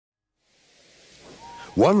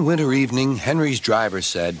One winter evening, Henry's driver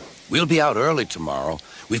said, "We'll be out early tomorrow.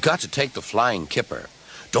 We've got to take the flying Kipper.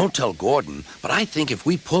 Don't tell Gordon, but I think if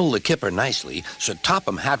we pull the Kipper nicely, Sir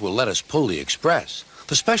Topham Hatt will let us pull the express.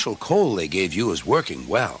 The special coal they gave you is working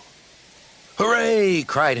well." "Hooray!"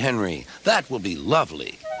 cried Henry. "That will be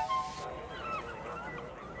lovely."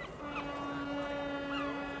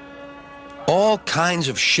 All kinds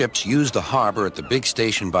of ships use the harbor at the big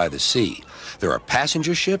station by the sea. There are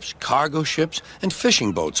passenger ships, cargo ships, and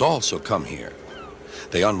fishing boats also come here.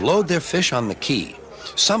 They unload their fish on the quay.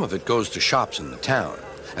 Some of it goes to shops in the town,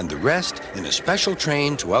 and the rest in a special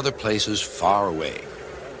train to other places far away.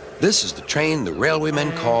 This is the train the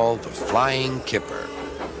railwaymen call the Flying Kipper.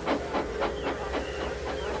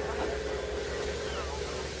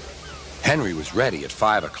 Henry was ready at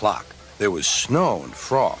 5 o'clock. There was snow and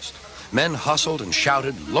frost. Men hustled and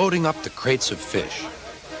shouted, loading up the crates of fish.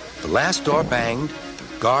 The last door banged,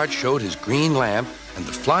 the guard showed his green lamp, and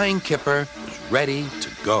the Flying Kipper was ready to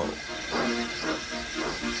go.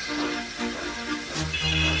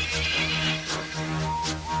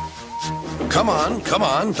 Come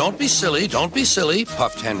on, don't be silly,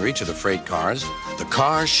 puffed Henry to the freight cars. The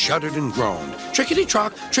cars shuddered and groaned.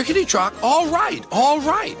 Trickety-trock, all right.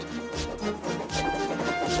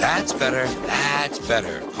 That's better,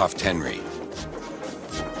 puffed Henry.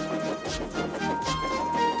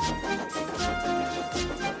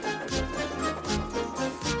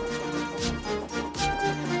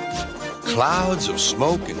 Clouds of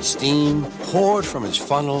smoke and steam poured from his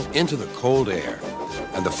funnel into the cold air,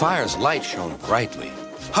 and the fire's light shone brightly.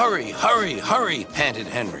 Hurry, panted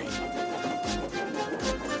Henry.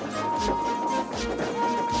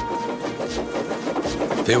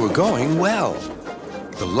 They were going well.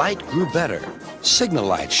 The light grew better. Signal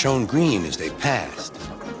lights shone green as they passed.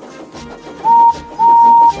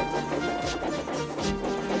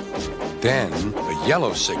 Then a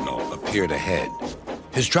yellow signal appeared ahead.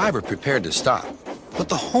 His driver prepared to stop, but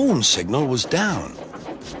the home signal was down.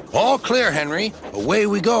 All clear, Henry. Away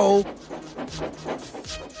we go.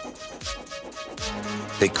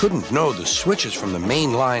 They couldn't know the switches from the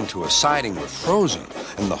main line to a siding were frozen,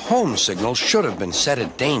 and the home signal should have been set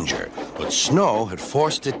at danger, but snow had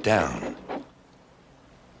forced it down.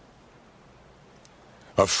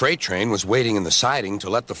 A freight train was waiting in the siding to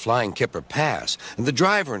let the Flying Kipper pass, and the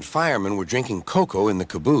driver and fireman were drinking cocoa in the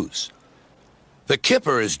caboose. "The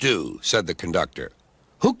Kipper is due," said the conductor.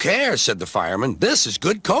 "Who cares?" said the fireman. "This is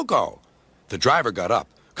good cocoa." The driver got up.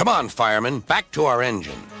 "Come on, fireman, back to our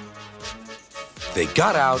engine." They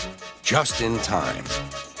got out just in time.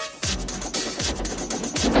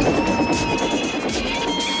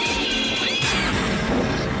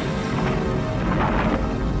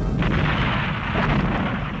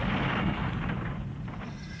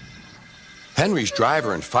 Henry's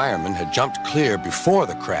driver and fireman had jumped clear before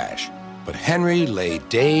the crash, but Henry lay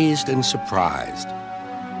dazed and surprised.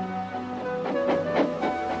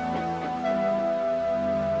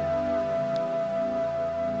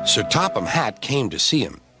 Sir Topham Hatt came to see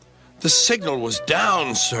him. "The signal was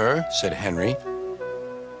down, sir," said Henry.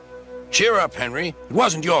 "Cheer up, Henry. It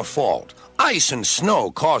wasn't your fault. Ice and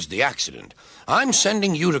snow caused the accident. I'm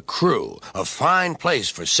sending you to Crew, a fine place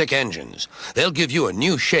for sick engines. They'll give you a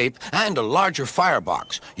new shape and a larger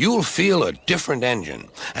firebox. You'll feel a different engine,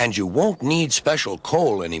 and you won't need special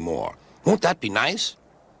coal anymore. Won't that be nice?"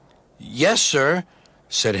 "Yes, sir,"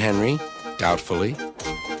 said Henry, doubtfully.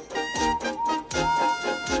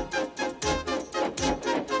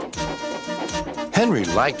 Henry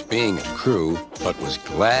liked being at Crew, but was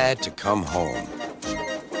glad to come home.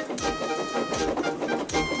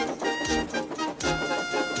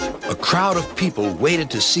 A crowd of people waited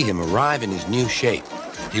to see him arrive in his new shape.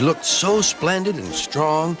 He looked so splendid and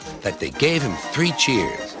strong that they gave him 3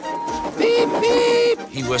 cheers. "Beep, beep,"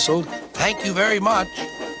 he whistled. "Thank you very much."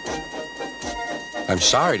 I'm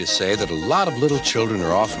sorry to say that a lot of little children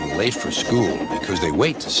are often late for school because they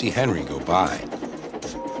wait to see Henry go by.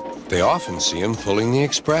 They often see him pulling the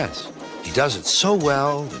express. He does it so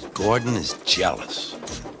well that Gordon is jealous.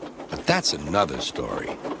 But that's another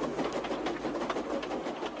story.